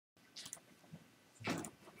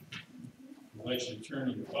invite you to turn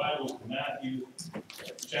in your Bibles to Matthew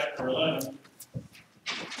chapter 11.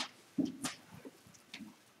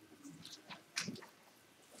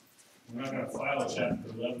 We're not going to file chapter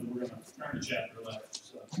 11, we're going to turn to chapter 11.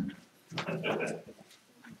 So.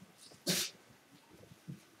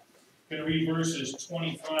 Going to read verses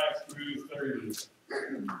 25 through 30.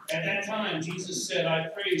 At that time, Jesus said, I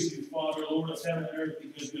praise you, Father, Lord of heaven and earth,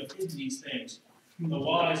 because you have hidden these things from the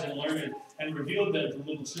wise and learned and revealed them to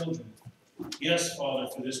little children. Yes, Father,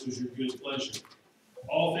 for this was your good pleasure.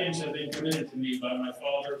 All things have been committed to me by my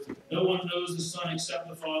Father. No one knows the Son except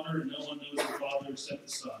the Father, and no one knows the Father except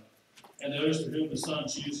the Son, and those to whom the Son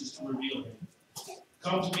chooses to reveal him.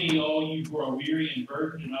 Come to me, all you who are weary and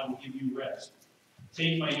burdened, and I will give you rest.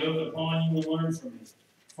 Take my yoke upon you and learn from me,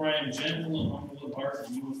 for I am gentle and humble of heart,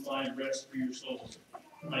 and you will find rest for your souls.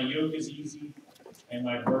 For my yoke is easy, and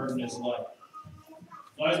my burden is light.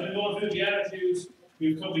 Well, as we've been going through the attitudes,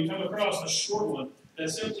 we come across a short one that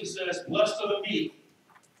simply says, blessed are the meek,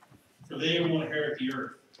 for they will inherit the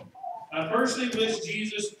earth. I personally wish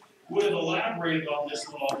Jesus would have elaborated on this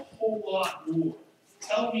law a whole lot more.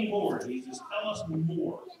 Tell me more, Jesus. Tell us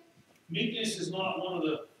more. Meekness is not one of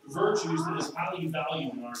the virtues that is highly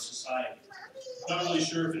valued in our society. Not really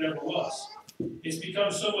sure if it ever was. It's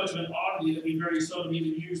become so much of an oddity that we very seldom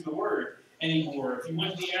even use the word anymore. If you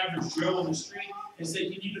went to the average Joe on the street and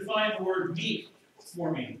said, can you define the word meek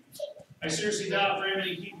for me? I seriously doubt very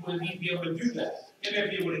many people would be able to do that. They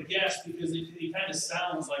might be able to guess because it kind of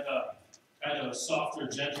sounds like a kind of a softer,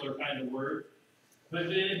 gentler kind of word. But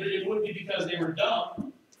it wouldn't be because they were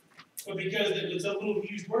dumb, but because it's a little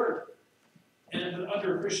used word. And an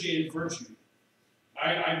underappreciated virtue.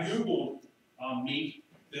 I Googled meek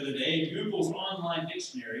the other day. Google's online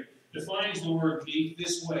dictionary defines the word meek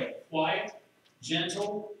this way: quiet,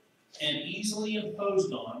 gentle, and easily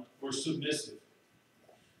imposed on or submissive.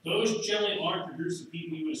 Those generally aren't the groups of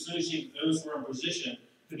people you would associate with those who are in position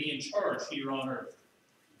to be in charge here on earth.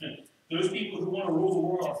 Those people who want to rule the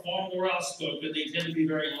world are far more outspoken. They tend to be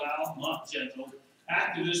very loud, not gentle.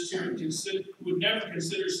 Activists who would never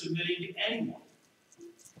consider submitting to anyone.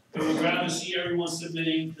 They would rather see everyone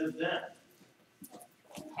submitting to them.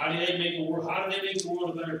 How do they make the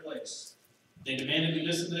world a better place? They demand that we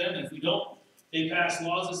listen to them, and if we don't, they pass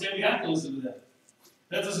laws that say we have to listen to them.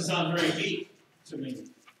 That doesn't sound very meek to me.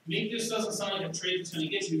 Meekness doesn't sound like a trait that's going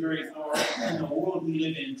to get you very far in the world we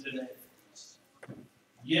live in today.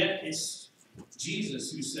 Yet it's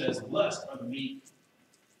Jesus who says, blessed are the meek,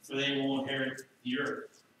 for they will inherit the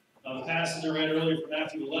earth. Now, the passage I read earlier from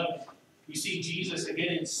Matthew 11, we see Jesus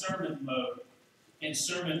again in sermon mode. And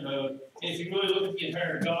if you really look at the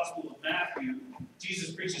entire Gospel of Matthew,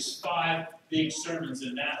 Jesus preaches 5 big sermons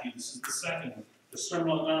in Matthew. This is the second one. The Sermon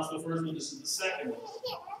on the Mount is the first one. This is the second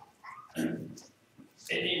one.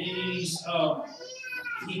 And he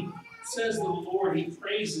says the Lord, he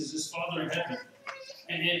praises his Father in heaven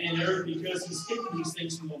and earth because he's hidden these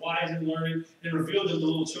things from the wise and learned and revealed them to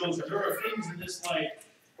little children. There are things in this life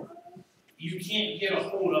you can't get a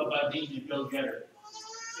hold of by being a go-getter.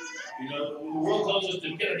 You know, the world tells us to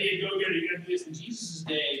be a go-getter, you got to do this. In Jesus'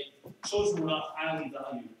 day, children were not highly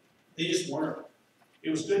valued. They just weren't. It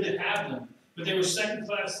was good to have them, but they were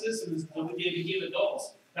second-class citizens until they became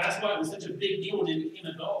adults. That's why it was such a big deal when they became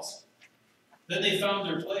adults. Then they found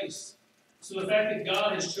their place. So the fact that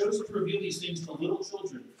God has chosen to reveal these things to little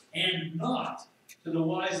children and not to the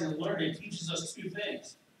wise and learned teaches us 2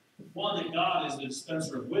 things. One, that God is the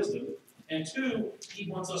dispenser of wisdom. And 2, he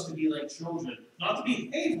wants us to be like children. Not to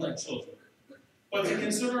behave like children, but to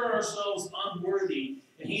consider ourselves unworthy.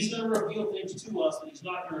 And he's going to reveal things to us that he's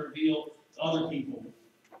not going to reveal to other people.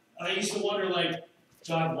 And I used to wonder, like,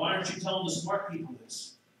 God, why aren't you telling the smart people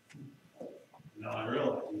this? No, I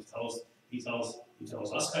realize he tells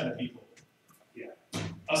us kind of people. Yeah,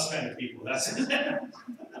 us kind of people. That's it.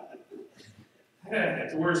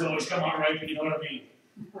 The words always come out right, but you know what I mean.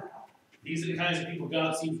 These are the kinds of people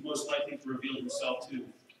God seems most likely to reveal himself to.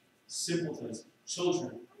 Simpletons,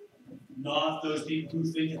 children, not those people who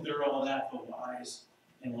think that they're all that, but wise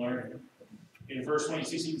and learned. In verse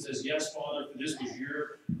 26, he says, yes, Father, for this was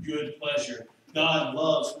your good pleasure. God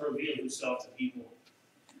loves to reveal himself to people.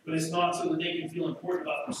 But it's not so that they can feel important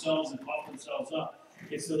about themselves and puff themselves up.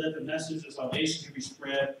 It's so that the message of salvation can be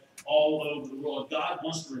spread all over the world. God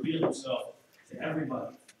wants to reveal himself to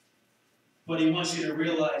everybody. But he wants you to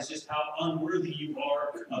realize just how unworthy you are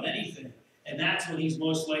of anything. And that's when he's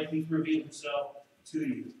most likely to reveal himself to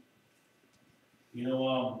you. You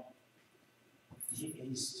know,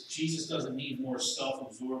 Jesus doesn't need more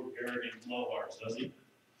self-absorbed, arrogant blowhards, does he?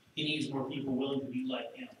 He needs more people willing to be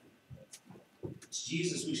like him. It's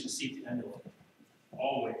Jesus we should seek to emulate.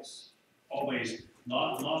 Always. Always.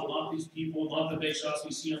 Not these people, not the big shots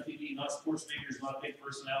we see on TV, not sports figures, not big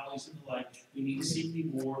personalities and the like. We need to seek to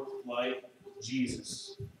be more like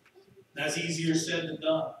Jesus. That's easier said than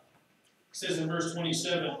done. It says in verse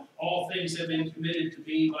 27, all things have been committed to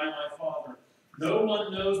me by my Father. No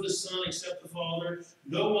one knows the Son except the Father.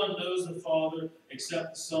 No one knows the Father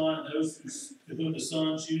except the Son, and those to whom the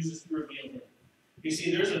Son chooses to reveal him. You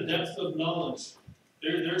see, there's a depth of knowledge.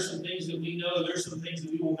 There's some things that we know. There's some things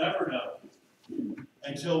that we will never know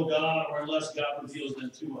until God or unless God reveals them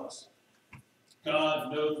to us.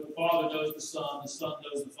 God knows, the Father knows the Son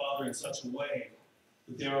knows the Father in such a way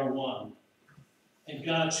that they are one. And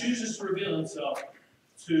God chooses to reveal himself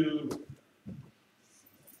to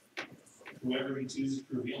whoever he chooses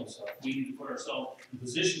to reveal himself. We need to put ourselves in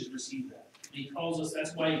position to receive that. And he calls us,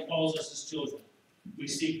 that's why he calls us his children. We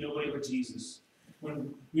seek nobody but Jesus.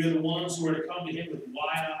 When we are the ones who are to come to him with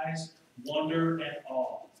wide eyes, wonder, and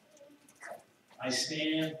awe. I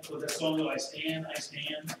stand, what that song goes, I stand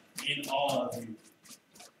in awe of you.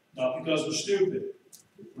 Not because we're stupid.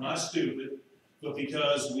 We're not stupid, but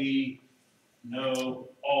because we know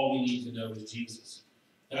all we need to know is Jesus.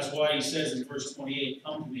 That's why he says in verse 28,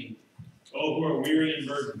 come to me, oh, who are weary and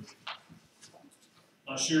burdened.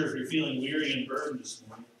 Not sure if you're feeling weary and burdened this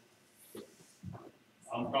morning.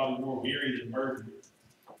 I'm probably more weary than burdened.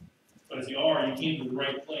 But if you are, you came to the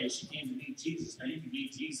right place. You came to meet Jesus. Now, you can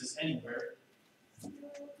meet Jesus anywhere.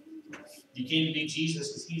 You came to meet Jesus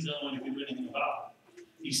because he's the only one who can do anything about it.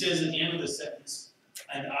 He says at the end of the sentence,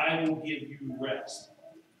 and I will give you rest.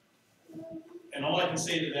 And all I can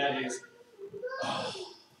say to that is,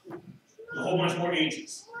 a whole bunch more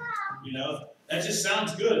ages. You know, that just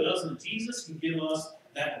sounds good, doesn't it? Jesus can give us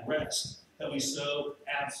that rest that we so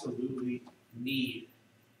absolutely need.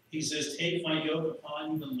 He says, take my yoke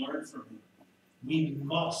upon you and learn from me. We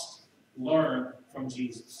must learn from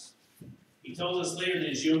Jesus. He tells us later that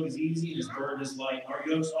his yoke is easy and his burden is light. Our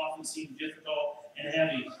yokes often seem difficult and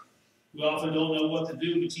heavy. We often don't know what to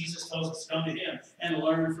do, but Jesus tells us to come to him and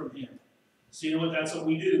learn from him. So you know what? That's what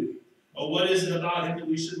we do. Oh, what is it about him that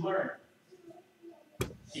we should learn?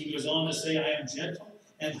 He goes on to say, I am gentle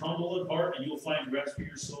and humble in heart, and you'll find rest for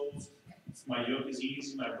your souls. My yoke is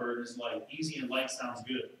easy, my burden is light. Easy and light sounds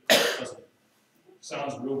good, doesn't it?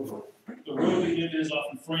 Sounds real good. The road we live in is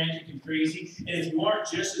often frantic and crazy, and if you aren't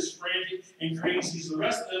just as frantic and crazy as the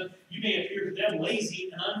rest of them, you may appear to them lazy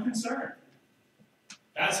and unconcerned.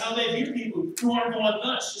 That's how they view people who aren't going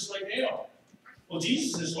nuts just like they are. Well,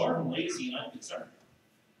 Jesus is far from lazy and unconcerned.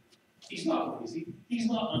 He's not lazy. He's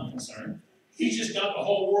not unconcerned. He's just got the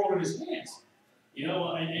whole world in his hands. You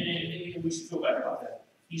know, and we should feel better about that.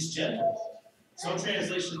 He's gentle. Some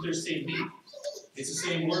translations there say meek. It's the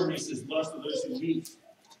same word when he says, blessed are those who are meek.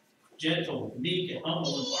 Gentle, meek, and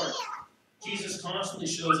humble in heart. Jesus constantly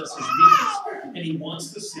shows us his meekness, and he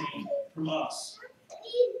wants the same from us.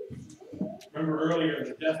 Remember earlier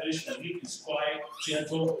the definition of meekness: quiet,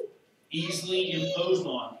 gentle, easily imposed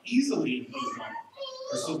on,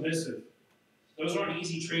 or submissive. Those aren't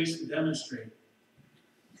easy traits to demonstrate.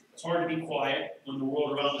 It's hard to be quiet when the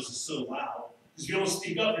world around us is so loud. Because if you don't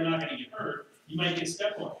speak up, you're not going to get hurt. You might get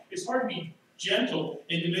stepped on. It's hard to be gentle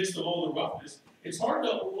in the midst of all the roughness. It's hard to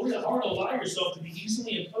allow yourself to be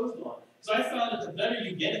easily imposed on. Because I found that the better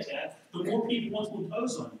you get at that, the more people want to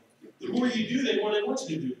impose on you. The more you do, the more they want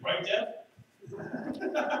you to do. Right, Deb?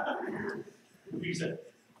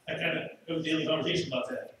 I kind of have a daily conversation about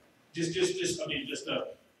that. Just to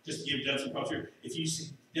give Deb some props here. If you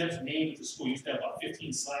see Deb's name at the school, used to have about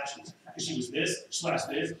 15 slashes. Because she was this, slash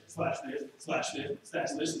this, slash this, slash this,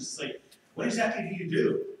 slash this. It's like, what exactly do you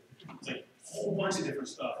do? It's like a whole bunch of different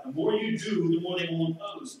stuff. The more you do, the more they will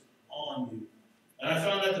impose on you. And I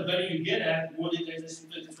found that the better you get at it, the more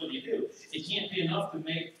that's what you do. It can't be enough to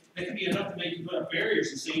make, that can be enough to make you put up barriers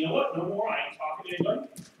and say, you know what, no more, I ain't talking to anybody.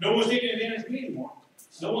 No one's taking advantage of me anymore.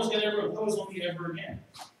 No one's going to ever impose on me ever again.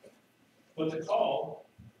 But the call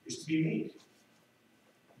is to be meek.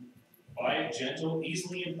 Quiet, gentle,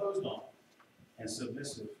 easily imposed on, and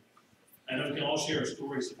submissive. I know we can all share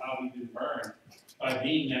stories of how we've been burned by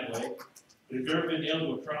being that way. But have you ever been nailed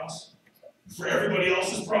to a cross for everybody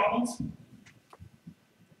else's problems? You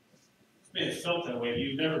may have felt that way, but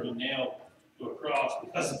you've never been nailed to a cross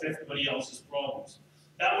because of everybody else's problems.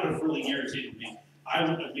 That would have really irritated me. I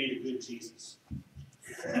wouldn't have made a good Jesus.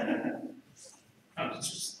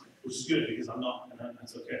 Which is good because I'm not, and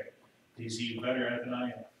that's okay. You see, you're better at it than I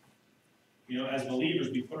am. You know, as believers,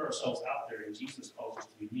 we put ourselves out there, and Jesus calls us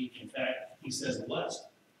to be meek. In fact, he says, blessed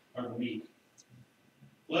are the meek.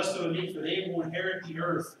 Blessed are the meek, for they will inherit the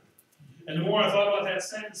earth. And the more I thought about that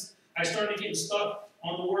sentence, I started getting stuck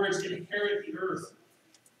on the words, inherit the earth.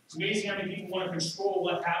 It's amazing how many people want to control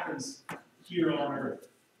what happens here on earth.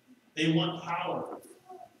 They want power.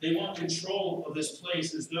 They want control of this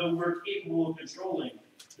place as though we're capable of controlling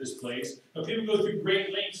this place. But people go through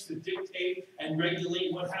great lengths to dictate and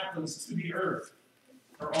regulate what happens to the earth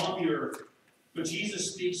or on the earth. But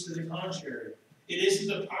Jesus speaks to the contrary. It isn't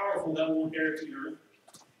the powerful that will inherit the earth.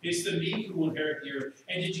 It's the meek who will inherit the earth.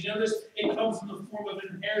 And did you notice it comes in the form of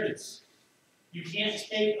an inheritance? You can't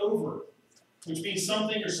take over, which means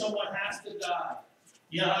something or someone has to die.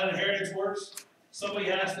 You know how an inheritance works? Somebody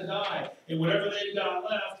has to die. And whatever they've got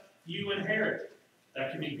left, you inherit.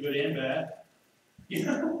 That can be good and bad. You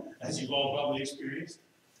know, as you've all probably experienced.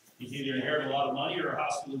 You can either inherit a lot of money or a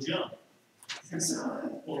house full of junk.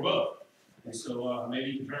 Or both. And so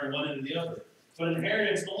maybe you can turn one into the other. But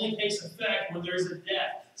inheritance only takes effect when there's a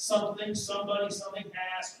death. Something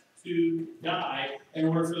has to die in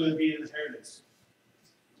order for there to be an inheritance.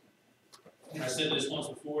 And I said this once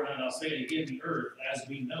before, and I'll say it again, the earth, as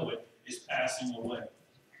we know it, is passing away.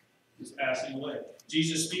 It's passing away.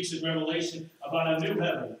 Jesus speaks in Revelation about a new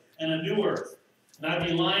heaven and a new earth. And I'd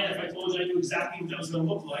be lying if I told you I knew exactly what that was going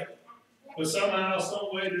to look like. But somehow, some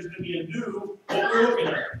way, there's going to be a new what we're looking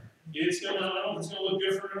at. It's going to, I don't know if it's going to look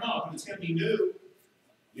different or not, but it's going to be new.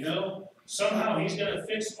 You know? Somehow he's going to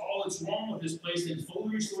fix all that's wrong with this place and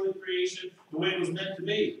fully restore the creation the way it was meant to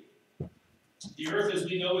be. The earth, as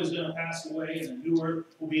we know, is going to pass away, and the new earth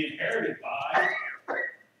will be inherited by,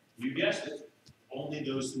 you guessed it, only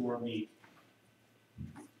those who are meek.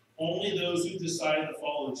 Only those who decide to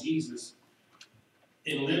follow Jesus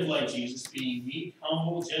and live like Jesus, being meek,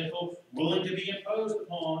 humble, gentle, willing to be imposed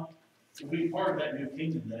upon, will be part of that new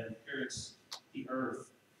kingdom that inherits the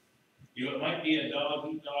earth. You know, it might be a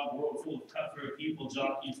dog-eat-dog world full of cutthroat people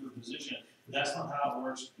jockeying for a position, but that's not how it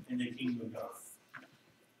works in the kingdom of God.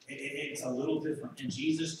 It's a little different, and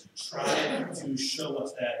Jesus tried to show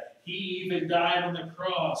us that. He even died on the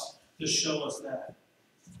cross to show us that,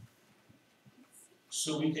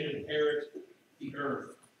 so we can inherit the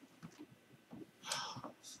earth.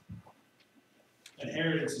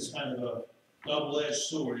 Inheritance is kind of a double-edged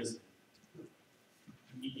sword, isn't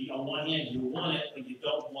it? On one hand, you want it, but you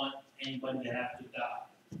don't want anybody to have to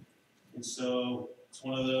die. And so it's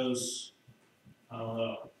one of those, I don't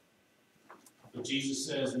know. But Jesus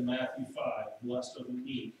says in Matthew 5, blessed are the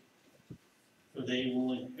meek, for they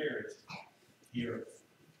will inherit the earth.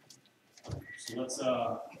 So let's,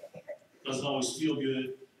 doesn't always feel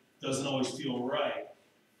good, doesn't always feel right.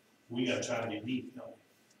 We got to try to be meek, don't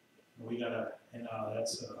we? We got to, and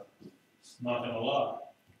that's not going to lie.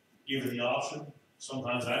 Given the option,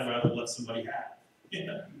 sometimes I'd rather let somebody have it,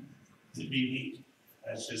 to be meek.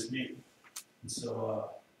 That's just me. And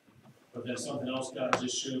so, but then something else God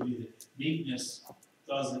just showed me, that meekness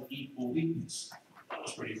doesn't equal weakness. That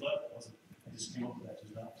was pretty clever, wasn't it? I just came up with that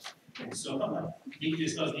just now. And so,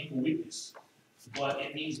 meekness doesn't equal weakness, but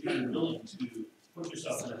it means being willing to put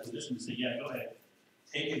yourself in that position to say, yeah, go ahead,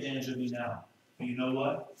 take advantage of me now. But you know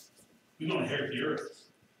what? We're going to inherit the earth.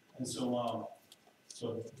 And so,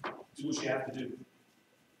 so do what you have to do.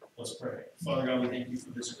 Let's pray. Father God, we thank you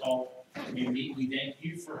for this call to be meek. We thank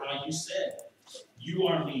you for how you said you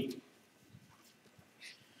are meek.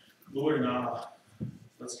 Lord,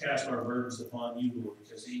 let's cast our burdens upon you, Lord,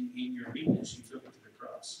 because in your meekness you took it to the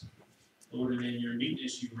cross. Lord, and in your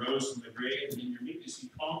meekness you rose from the grave, and in your meekness you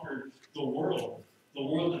conquered the world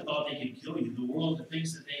that thought they could kill you, the world that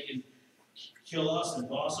thinks that they can kill us and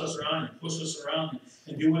boss us around and push us around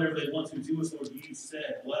and do whatever they want to do us. Lord, you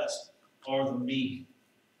said, blessed are the meek.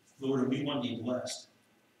 Lord, and we want to be blessed.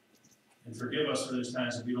 And forgive us for those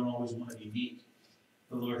times that we don't always want to be meek.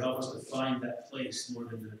 But Lord, help us to find that place,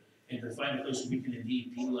 Lord, and to find a place where we can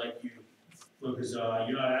indeed be like you. Lord, because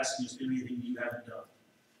you're not asking us to do anything you haven't done.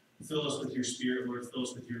 Fill us with your spirit, Lord. Fill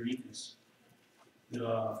us with your meekness.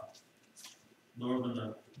 Lord,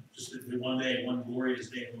 when just one day, one glorious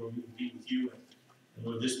day, Lord, we will be with you. And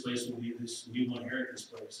Lord, this place will be this, we will inherit this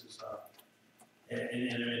place in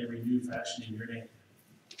a renewed fashion in your name.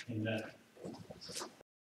 Amen.